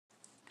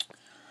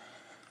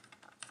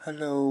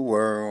Hello,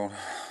 world.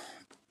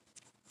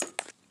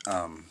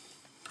 Um,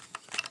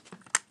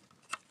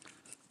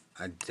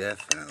 I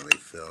definitely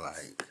feel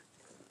like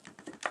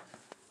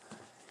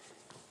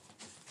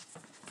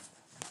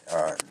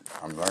uh,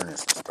 I'm learning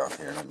some stuff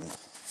here. Let me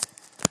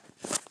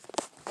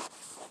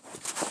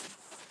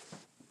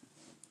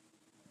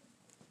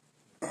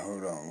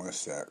hold on one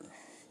sec.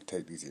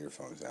 Take these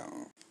earphones out.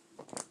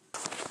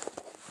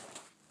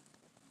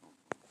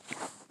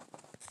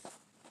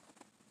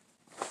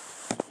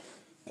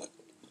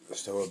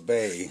 So,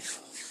 Bay,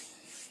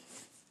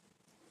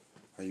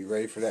 are you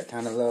ready for that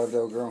kind of love,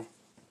 though, girl?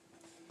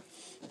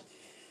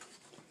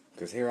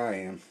 Because here I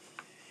am.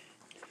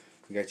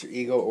 You got your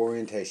ego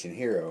orientation.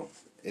 Hero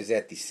is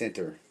at the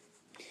center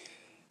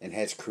and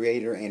has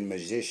creator and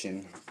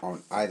magician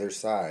on either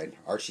side.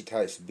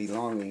 Archetypes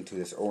belonging to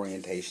this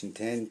orientation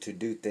tend to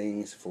do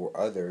things for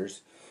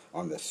others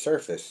on the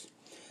surface,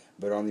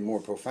 but on the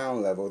more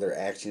profound level, their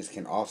actions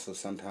can also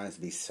sometimes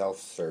be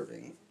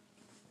self-serving.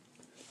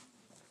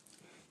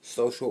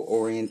 Social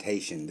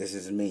orientation, this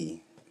is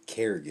me,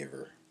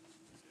 caregiver,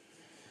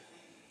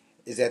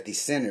 is at the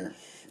center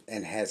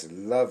and has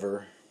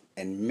lover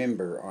and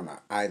member on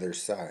either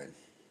side.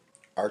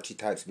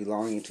 Archetypes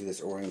belonging to this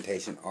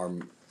orientation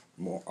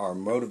are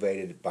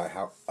motivated by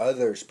how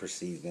others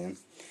perceive them.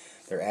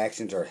 Their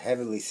actions are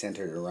heavily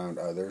centered around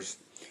others,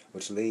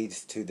 which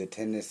leads to the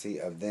tendency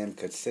of them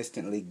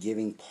consistently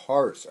giving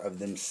parts of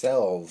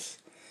themselves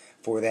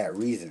for that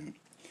reason.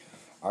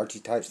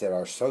 Archetypes that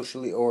are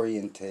socially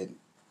oriented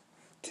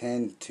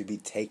tend to be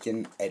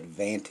taken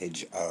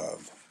advantage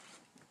of.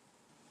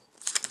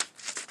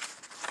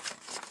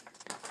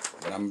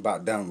 But I'm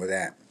about done with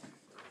that.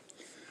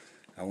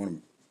 I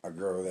want a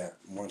girl that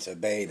wants a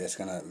bae that's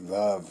going to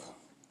love,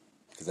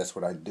 because that's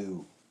what I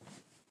do.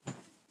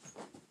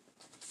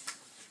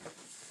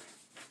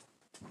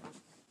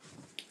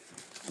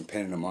 I'm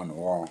pinning them on the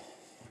wall.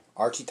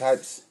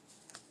 Archetypes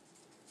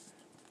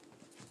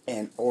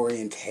and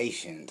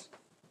orientations.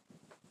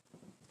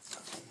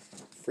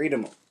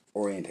 Freedom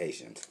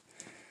orientations.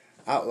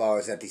 Outlaw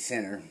is at the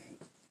center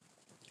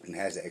and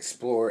has the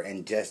explorer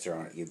and jester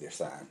on either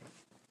side.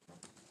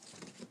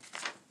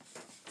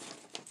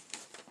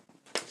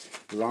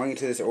 Belonging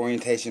to this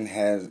orientation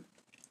has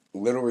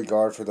little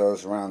regard for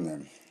those around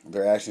them.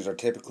 Their actions are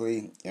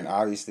typically and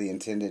obviously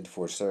intended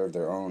to serve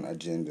their own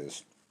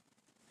agendas.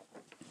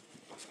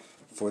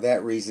 For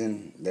that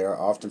reason, they are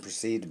often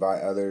perceived by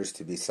others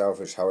to be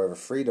selfish. However,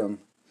 freedom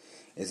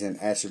is an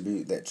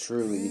attribute that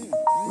truly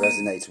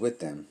resonates with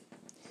them,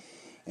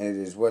 and it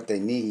is what they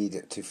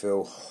need to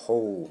feel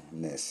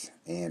wholeness,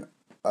 and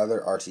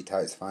other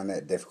archetypes find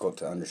that difficult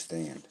to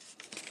understand.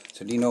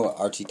 So do you know what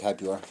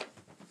archetype you are?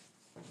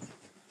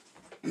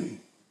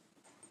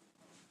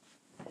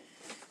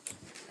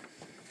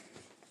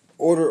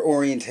 Order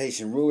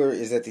orientation. Ruler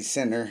is at the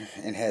center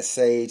and has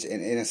sage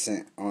and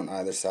innocent on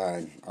either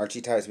side.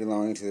 Archetypes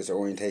belonging to this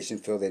orientation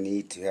feel they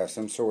need to have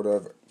some sort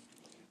of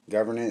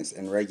governance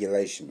and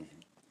regulation.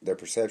 Their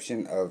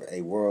perception of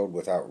a world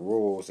without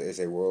rules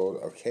is a world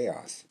of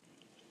chaos.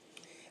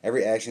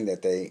 Every action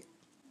that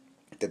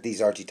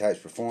these archetypes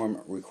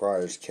perform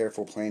requires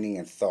careful planning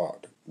and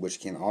thought,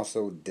 which can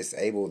also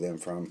disable them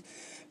from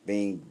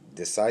being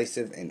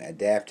decisive and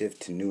adaptive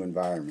to new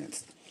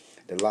environments.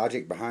 The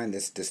logic behind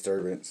this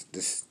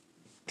distribution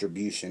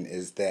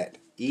is that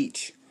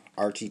each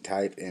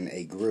archetype in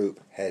a group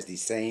has the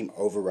same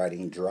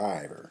overriding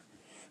driver.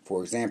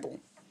 For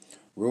example,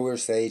 ruler,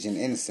 sage, and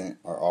innocent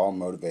are all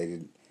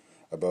motivated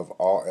above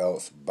all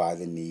else by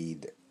the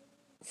need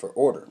for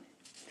order.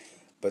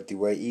 But the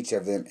way each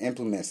of them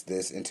implements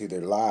this into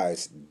their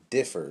lives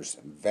differs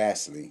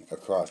vastly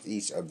across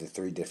each of the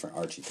three different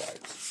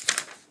archetypes.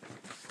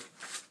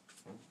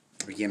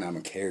 Again, I'm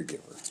a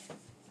caregiver.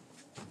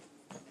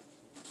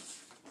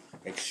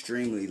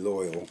 Extremely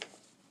loyal,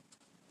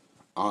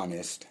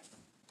 honest,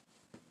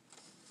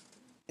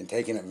 and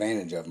taken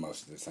advantage of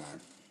most of the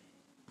time.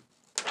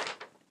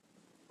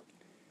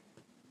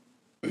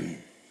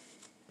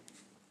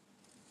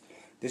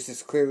 This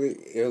is clearly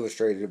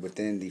illustrated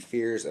within the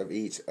fears of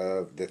each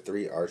of the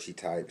three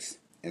archetypes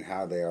and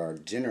how they are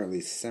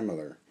generally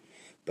similar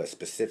but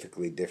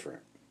specifically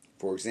different.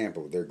 For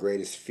example, their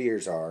greatest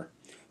fears are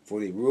for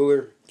the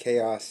ruler,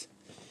 chaos,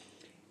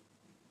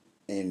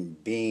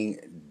 and being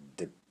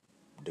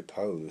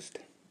deposed.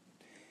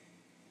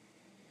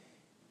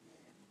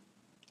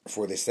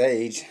 For the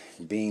sage,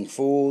 being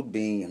fooled,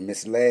 being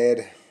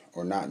misled,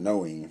 or not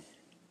knowing.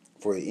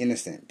 For the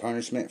innocent,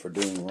 punishment for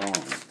doing wrong.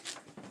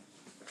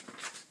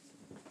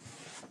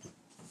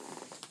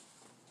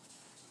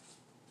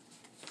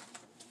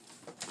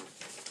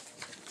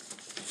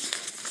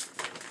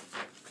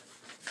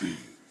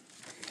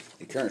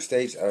 The current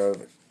stage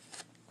of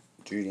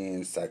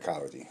Jungian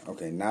psychology.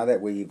 Okay, now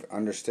that we've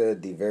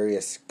understood the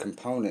various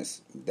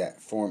components that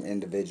form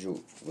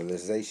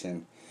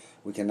individualization,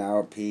 we can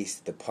now piece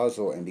the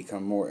puzzle and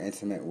become more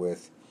intimate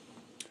with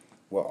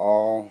what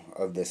all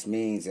of this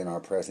means in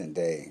our present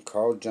day.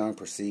 Carl Jung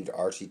perceived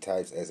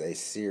archetypes as a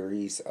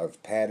series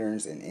of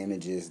patterns and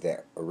images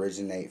that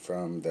originate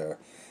from the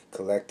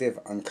collective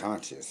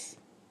unconscious.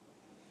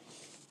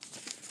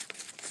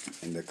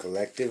 And the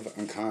collective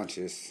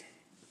unconscious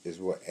is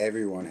what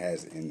everyone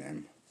has in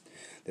them.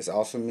 This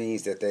also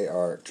means that they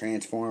are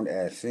transformed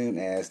as soon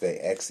as they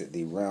exit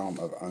the realm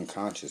of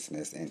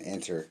unconsciousness and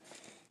enter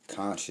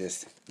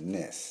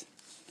consciousness.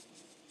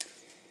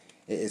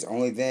 It is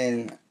only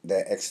then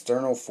that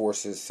external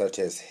forces such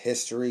as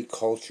history,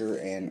 culture,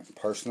 and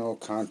personal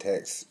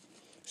context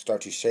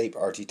start to shape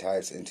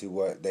archetypes into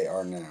what they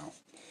are now.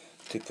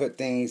 To put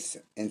things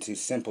into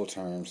simple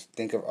terms,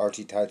 think of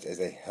archetypes as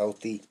a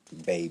healthy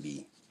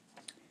baby.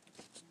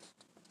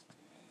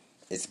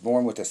 It's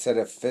born with a set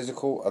of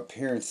physical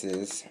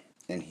appearances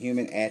and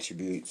human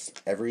attributes.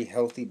 Every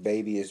healthy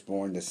baby is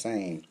born the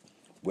same,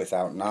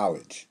 without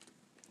knowledge,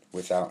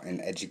 without an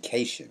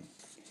education.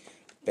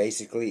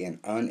 Basically an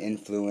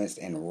uninfluenced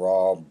and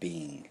raw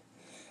being.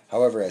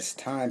 However, as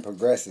time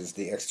progresses,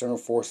 the external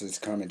forces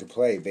come into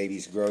play.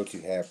 Babies grow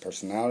to have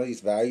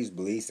personalities, values,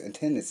 beliefs, and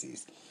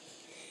tendencies.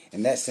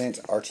 In that sense,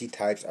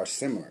 archetypes are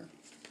similar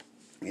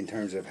in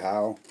terms of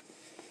how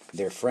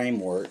their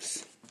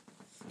frameworks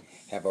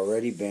have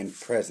already been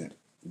present,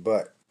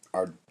 but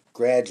are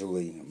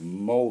gradually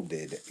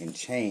molded and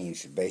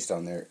changed based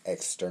on their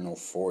external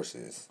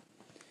forces.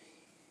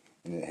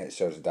 And it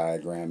shows a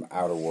diagram,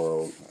 outer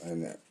world,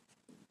 and the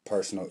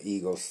personal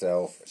ego,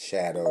 self,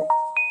 shadow.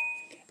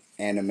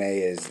 Anime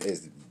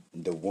is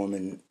the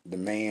woman, the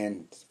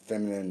man,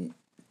 feminine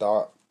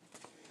thought.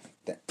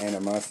 The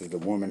animus is the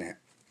woman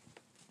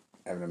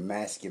having a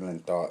masculine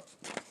thought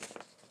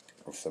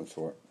of some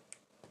sort.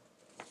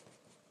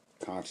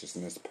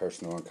 Consciousness,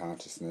 personal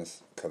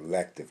unconsciousness,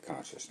 collective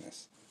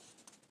consciousness.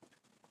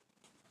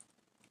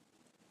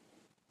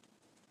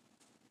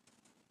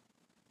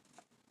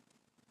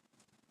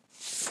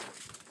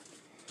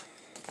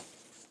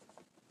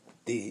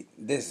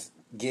 This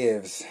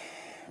gives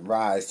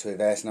rise to a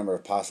vast number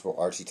of possible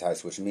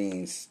archetypes, which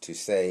means to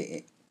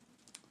say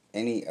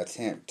any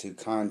attempt to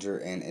conjure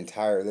an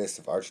entire list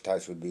of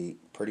archetypes would be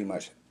pretty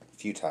much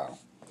futile.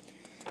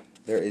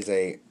 There is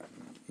a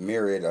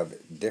myriad of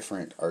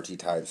different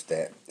archetypes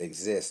that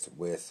exist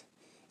with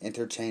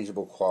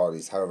interchangeable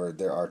qualities. However,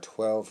 there are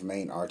 12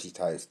 main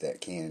archetypes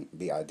that can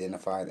be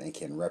identified and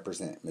can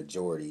represent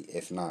majority,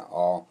 if not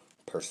all,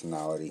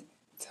 personality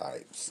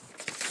types.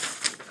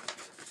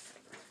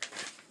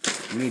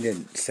 You need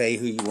to say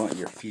who you want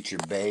your future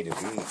bae to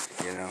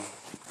be, you know?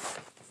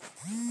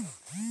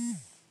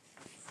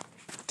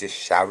 Just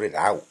shout it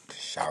out.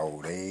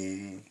 Shout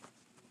it.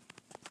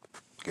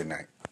 Good night.